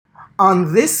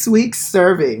On this week's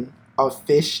serving of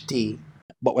fish tea.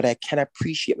 But what I can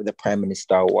appreciate with the Prime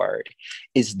Minister Award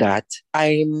is that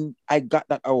I got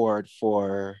that award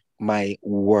for my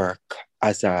work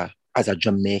as a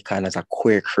Jamaican, as a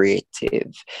queer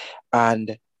creative.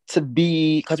 And to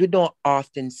be, because we don't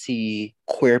often see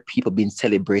queer people being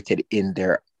celebrated in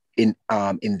their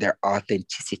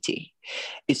authenticity.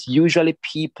 It's usually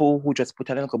people who just put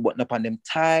a little button up on them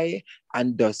tie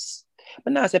and just,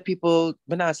 but now I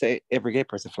say every gay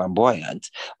person flamboyant,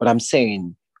 but I'm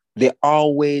saying they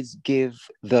always give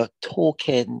the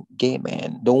token gay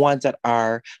men, the ones that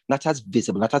are not as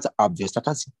visible, not as obvious, not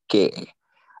as gay,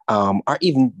 or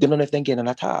even they don't know if they're gay or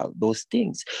not at all, those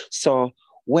things. So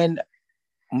when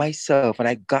when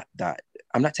I got that,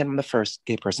 I'm not saying I'm the first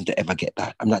gay person to ever get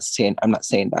that. I'm not saying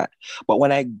that. But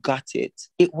when I got it,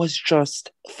 it was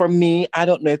just for me, I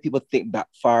don't know if people think that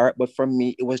far, but for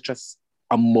me, it was just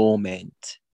a moment.